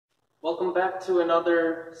Welcome back to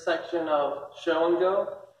another section of Show and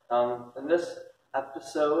Go. In this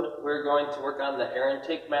episode, we're going to work on the air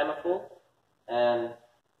intake manifold and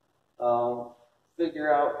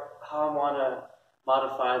figure out how I want to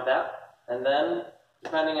modify that. And then,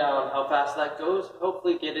 depending on how fast that goes,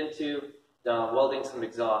 hopefully get into welding some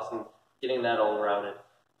exhaust and getting that all routed.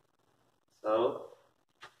 So,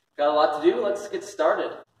 got a lot to do. Let's get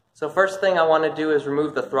started. So first thing I want to do is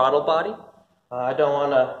remove the throttle body. I don't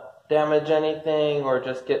want to damage anything or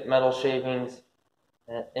just get metal shavings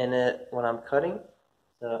in it when I'm cutting.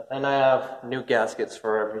 And I have new gaskets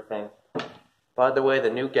for everything. By the way, the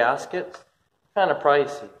new gaskets, kind of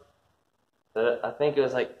pricey. I think it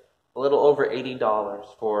was like a little over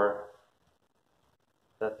 $80 for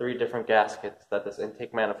the 3 different gaskets that this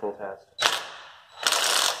intake manifold has.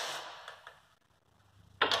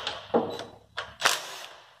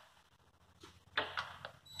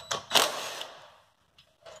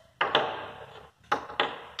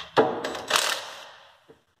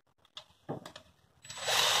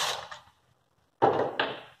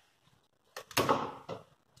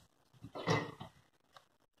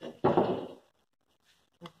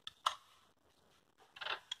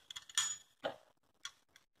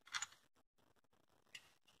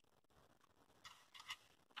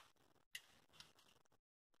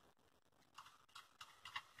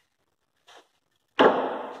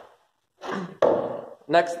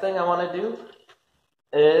 Next thing I want to do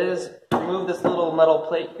is remove this little metal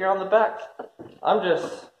plate here on the back. I'm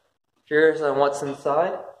just curious on what's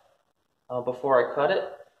inside before I cut it.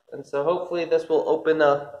 And so hopefully this will open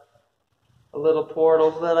a little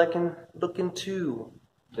portal so that I can look into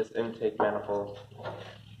this intake manifold.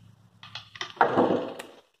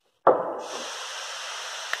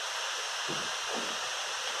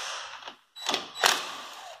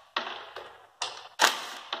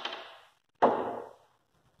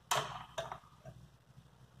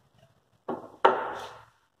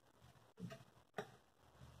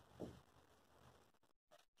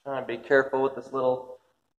 Trying to be careful with this little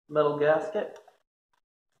metal gasket.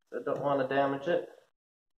 I don't want to damage it.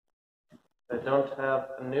 I don't have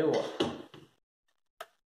a new one.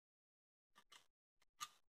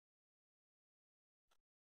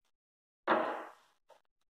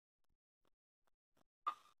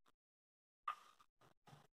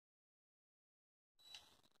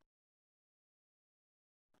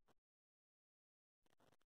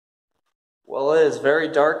 Well, it is very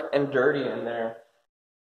dark and dirty in there.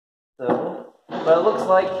 But it looks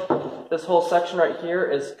like this whole section right here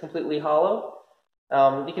is completely hollow.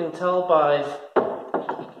 You can tell by,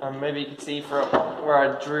 maybe you can see from where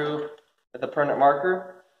I drew with the permanent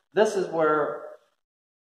marker. This is where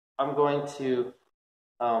I'm going to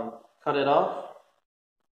cut it off.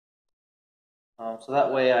 So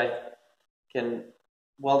that way I can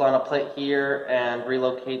weld on a plate here and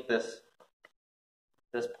relocate this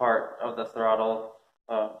part of the throttle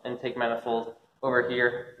intake manifold over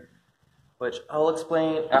here, which I'll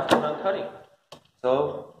explain after I'm done cutting.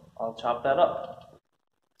 So I'll chop that up.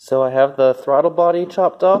 So I have the throttle body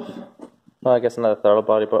chopped off. Well, I guess not the throttle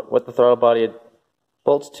body, but what the throttle body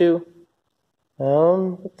bolts to.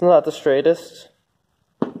 It's not the straightest,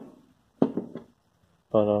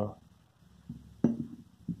 but it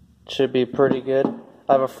should be pretty good.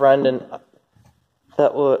 I have a friend and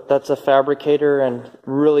that's a fabricator and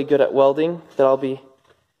really good at welding that I'll be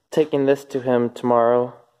taking this to him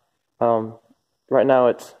tomorrow. Right now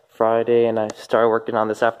it's Friday and I started working on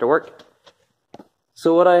this after work.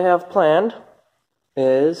 So what I have planned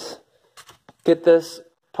is get this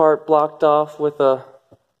part blocked off with a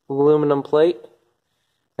aluminum plate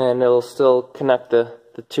and it'll still connect the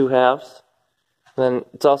 2 halves. Then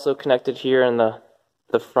it's also connected here in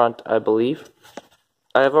the front, I believe.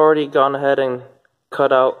 I have already gone ahead and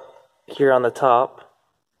cut out here on the top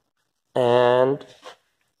and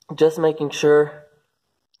just making sure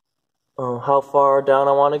how far down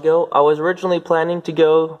I want to go. I was originally planning to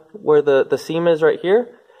go where the seam is right here,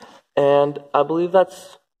 and I believe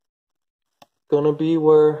that's going to be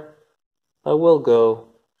where I will go.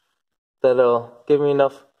 That'll give me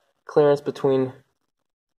enough clearance between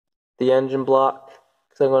the engine block,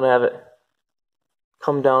 because I'm going to have it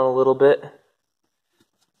come down a little bit.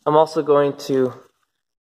 I'm also going to,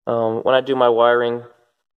 when I do my wiring,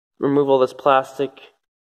 remove all this plastic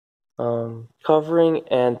covering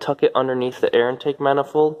and tuck it underneath the air intake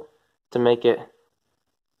manifold to make it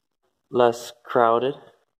less crowded.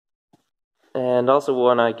 And also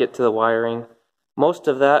when I get to the wiring, most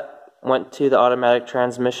of that went to the automatic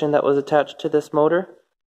transmission that was attached to this motor.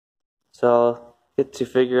 So I'll get to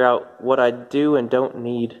figure out what I do and don't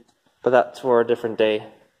need, but that's for a different day.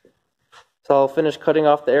 So So I'll finish cutting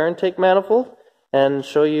off the air intake manifold and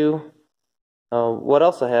show you what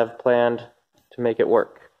else I have planned to make it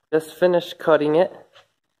work. Just finished cutting it.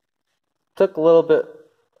 Took a little bit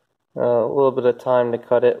of time to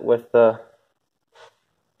cut it with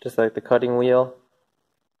just like the cutting wheel.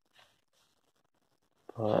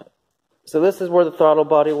 So this is where the throttle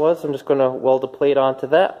body was. I'm just going to weld a plate onto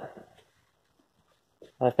that.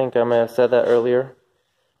 I think I may have said that earlier.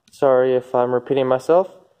 Sorry if I'm repeating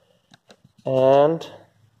myself. And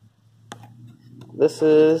this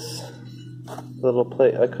is the little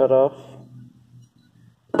plate I cut off.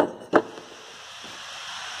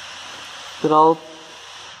 But I'll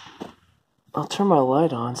turn my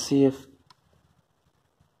light on, see if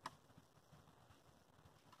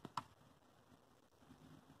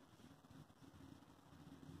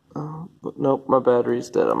nope, my battery's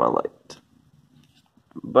dead on my light.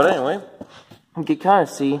 But anyway, you can kind of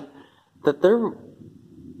see that they're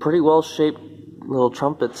pretty well shaped little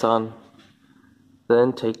trumpets on the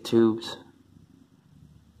intake tubes.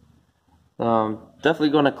 Definitely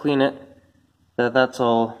going to clean it. That's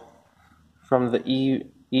all from the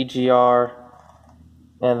EGR,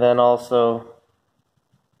 and then also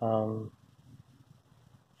from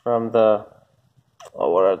the,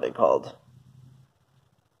 what are they called?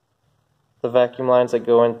 The vacuum lines that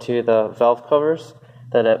go into the valve covers,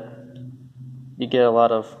 you get a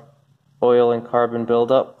lot of oil and carbon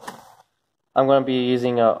buildup. I'm going to be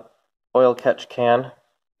using a oil catch can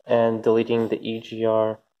and deleting the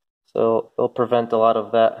EGR, so it'll prevent a lot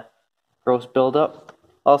of that gross buildup.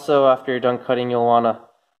 Also, after you're done cutting, and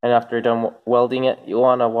after you're done welding it, you'll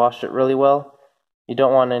want to wash it really well. You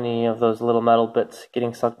don't want any of those little metal bits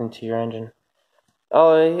getting sucked into your engine.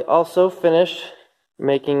 I also finished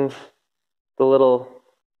making the little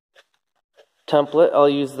template. I'll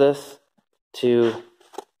use this to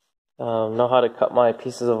know how to cut my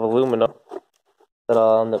pieces of aluminum that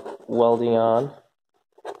I'll end up welding on.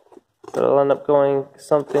 So it'll end up going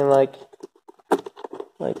something like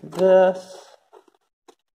this.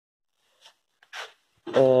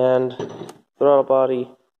 And throttle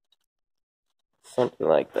body, something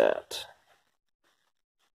like that.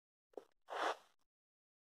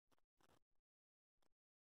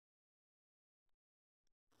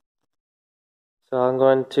 So I'm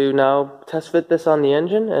going to now test fit this on the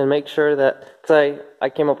engine and make sure that, because I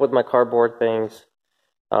came up with my cardboard things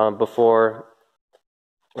before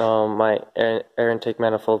my air intake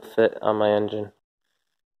manifold fit on my engine.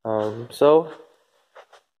 So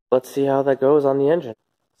let's see how that goes on the engine.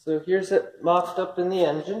 So here's it mocked up in the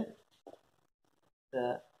engine.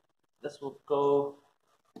 This will go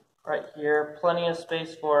right here. Plenty of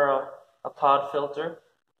space for a pod filter.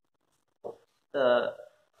 The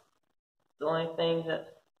only thing that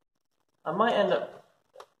I might end up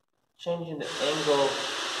changing the angle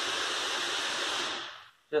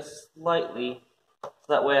just slightly, so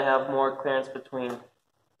that way I have more clearance between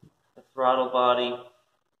the throttle body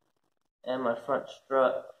and my front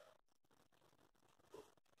strut.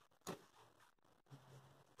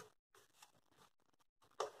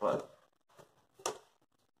 But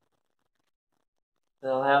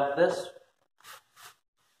they'll have this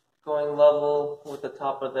going level with the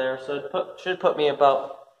top of there, so it should put me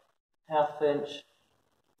about ½ inch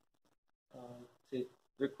to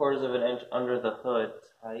 3/4 of an inch under the hood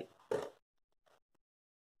height.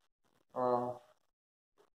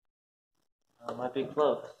 Might be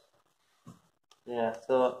close. Yeah,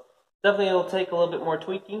 so definitely it'll take a little bit more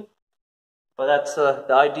tweaking, but that's the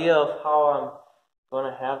idea of how I'm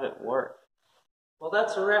going to have it work. Well,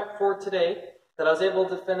 that's a wrap for today. That I was able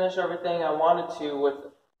to finish everything I wanted to with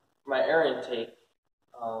my air intake,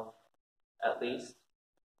 at least.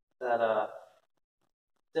 That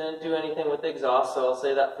didn't do anything with the exhaust, so I'll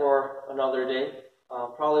say that for another day.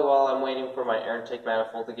 Probably while I'm waiting for my air intake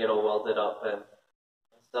manifold to get all welded up and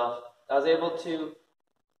stuff. I was able to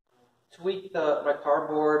tweak my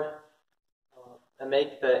cardboard and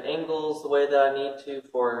make the angles the way that I need to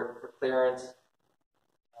for clearance.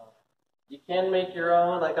 You can make your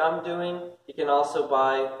own like I'm doing. You can also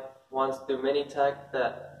buy ones through Minitech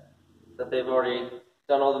that they've already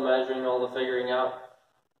done all the measuring, all the figuring out.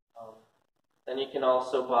 Then you can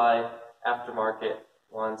also buy aftermarket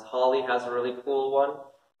ones. Holley has a really cool one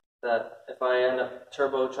that if I end up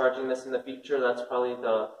turbocharging this in the future, that's probably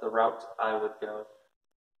the route I would go.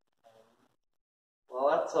 Well,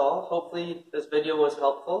 that's all. Hopefully this video was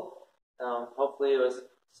helpful. Hopefully it was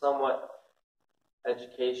somewhat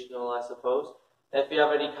educational, I suppose. If you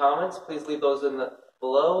have any comments, please leave those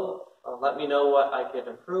below. Let me know what I could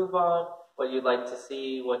improve on, what you'd like to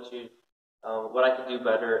see, what I could do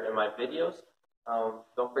better in my videos.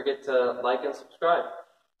 Don't forget to like and subscribe.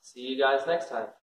 See you guys next time.